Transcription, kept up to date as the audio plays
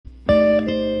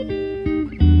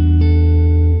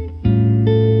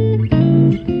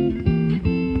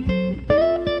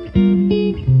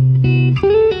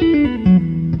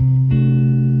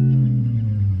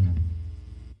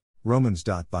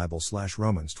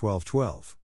Romans.Bible/Romans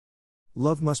 12:12.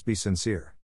 Love must be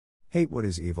sincere. Hate what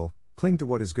is evil, cling to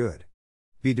what is good.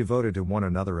 Be devoted to one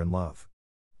another in love.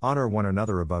 Honor one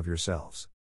another above yourselves.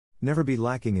 Never be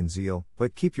lacking in zeal,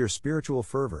 but keep your spiritual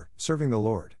fervor, serving the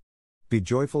Lord. Be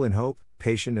joyful in hope,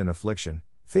 patient in affliction,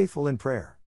 faithful in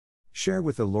prayer. Share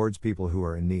with the Lord's people who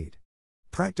are in need.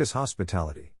 Practice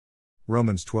hospitality.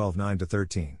 Romans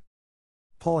 12:9-13.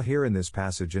 Paul here in this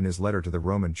passage in his letter to the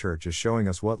Roman church is showing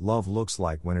us what love looks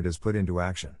like when it is put into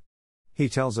action. He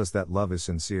tells us that love is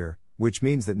sincere, which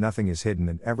means that nothing is hidden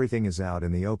and everything is out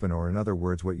in the open, or in other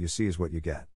words, what you see is what you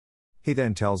get. He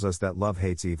then tells us that love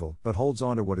hates evil, but holds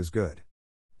on to what is good.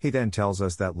 He then tells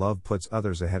us that love puts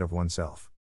others ahead of oneself.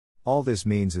 All this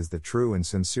means is that true and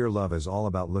sincere love is all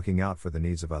about looking out for the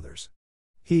needs of others.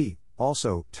 He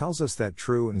also tells us that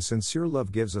true and sincere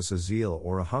love gives us a zeal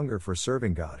or a hunger for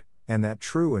serving God, and that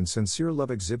true and sincere love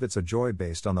exhibits a joy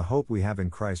based on the hope we have in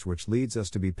Christ, which leads us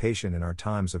to be patient in our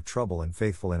times of trouble and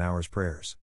faithful in our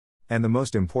prayers. And the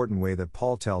most important way that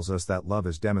Paul tells us that love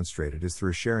is demonstrated is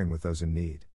through sharing with those in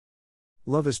need.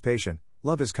 Love is patient,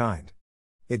 love is kind.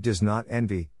 It does not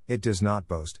envy, it does not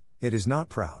boast, it is not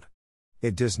proud.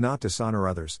 It does not dishonor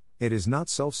others, it is not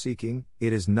self-seeking,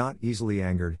 it is not easily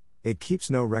angered, it keeps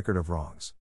no record of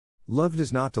wrongs. Love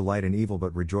does not delight in evil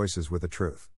but rejoices with the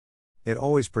truth. It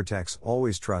always protects,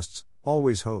 always trusts,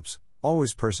 always hopes,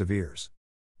 always perseveres.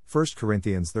 1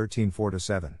 Corinthians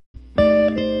 13:4-7.